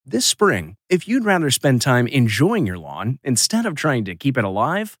This spring, if you'd rather spend time enjoying your lawn instead of trying to keep it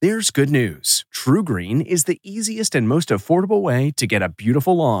alive, there's good news. TruGreen is the easiest and most affordable way to get a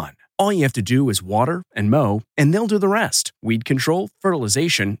beautiful lawn. All you have to do is water and mow, and they'll do the rest. Weed control,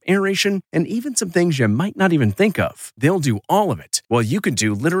 fertilization, aeration, and even some things you might not even think of. They'll do all of it, while you can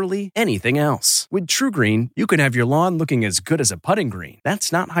do literally anything else. With TruGreen, you can have your lawn looking as good as a putting green.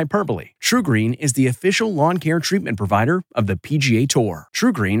 That's not hyperbole. TruGreen is the official lawn care treatment provider of the PGA Tour.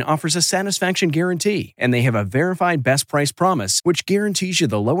 TruGreen offers a satisfaction guarantee, and they have a verified best price promise, which guarantees you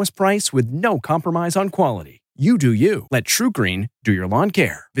the lowest price with no compromise on quality. You do you. Let TruGreen do your lawn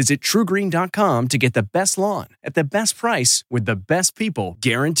care. Visit TruGreen.com to get the best lawn at the best price with the best people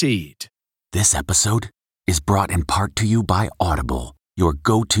guaranteed. This episode is brought in part to you by Audible, your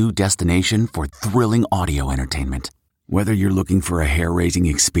go-to destination for thrilling audio entertainment. Whether you're looking for a hair-raising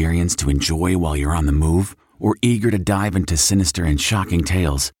experience to enjoy while you're on the move or eager to dive into sinister and shocking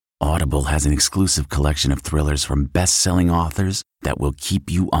tales, Audible has an exclusive collection of thrillers from best-selling authors that will keep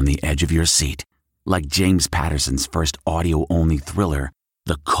you on the edge of your seat. Like James Patterson's first audio-only thriller,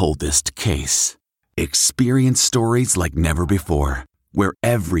 The Coldest Case. Experience stories like never before, where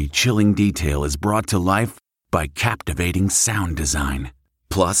every chilling detail is brought to life by captivating sound design.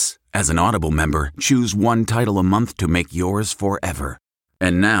 Plus, as an Audible member, choose one title a month to make yours forever.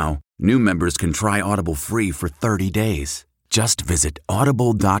 And now, new members can try Audible free for 30 days. Just visit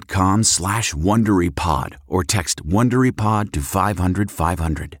audible.com/WonderyPod or text WonderyPod to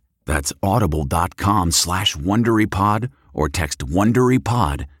 500-500. That's audible.com/WonderyPod or text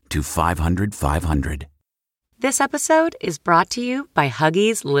WonderyPod to 500-500. This episode is brought to you by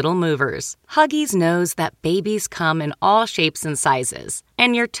Huggies Little Movers. Huggies knows that babies come in all shapes and sizes,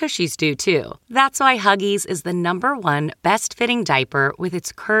 and your tushies do too. That's why Huggies is the #1 best-fitting diaper with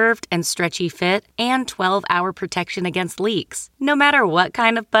its curved and stretchy fit and 12-hour protection against leaks. No matter what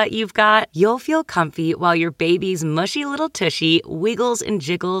kind of butt you've got, you'll feel comfy while your baby's mushy little tushy wiggles and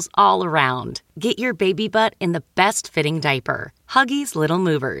jiggles all around. Get your baby butt in the best-fitting diaper. Huggies Little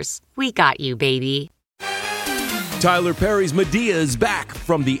Movers. We got you, baby. Tyler Perry's Madea is back.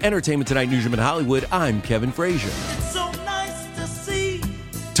 From the Entertainment Tonight newsroom in Hollywood, I'm Kevin Frazier. It's so nice to see.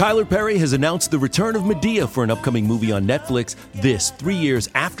 Tyler Perry has announced the return of Madea for an upcoming movie on Netflix, 3 years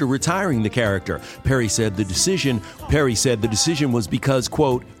after retiring the character. Perry said the decision was because,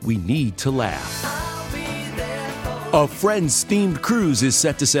 quote, we need to laugh. A Friends-themed cruise is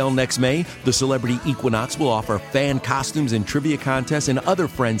set to sail next May. The Celebrity Equinox will offer fan costumes and trivia contests and other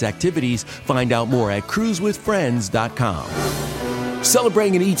Friends activities. Find out more at cruisewithfriends.com.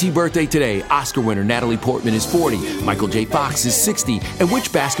 Celebrating an E.T. birthday today, Oscar winner Natalie Portman is 40, Michael J. Fox is 60, and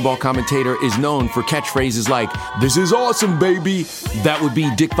which basketball commentator is known for catchphrases like, "This is awesome, baby"? That would be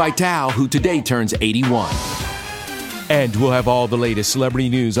Dick Vitale, who today turns 81. And we'll have all the latest celebrity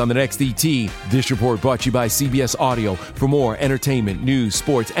news on the next ET. This report brought to you by CBS Audio. For more entertainment, news,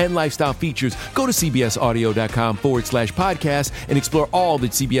 sports, and lifestyle features, go to cbsaudio.com/podcast and explore all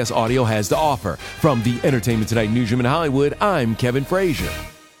that CBS Audio has to offer. From the Entertainment Tonight newsroom in Hollywood, I'm Kevin Frazier.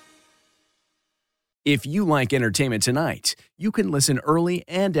 If you like Entertainment Tonight, you can listen early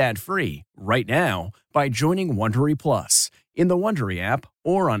and ad-free right now by joining Wondery Plus in the Wondery app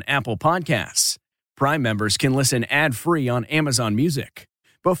or on Apple Podcasts. Prime members can listen ad-free on Amazon Music.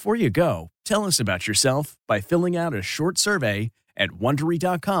 Before you go, tell us about yourself by filling out a short survey at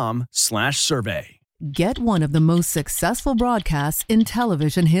Wondery.com/survey. Get one of the most successful broadcasts in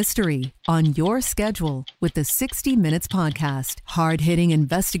television history on your schedule with the 60 Minutes Podcast. Hard-hitting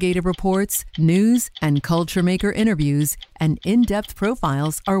investigative reports, news, and culture maker interviews, and in-depth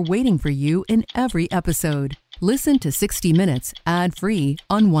profiles are waiting for you in every episode. Listen to 60 Minutes ad-free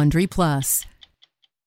on Wondery Plus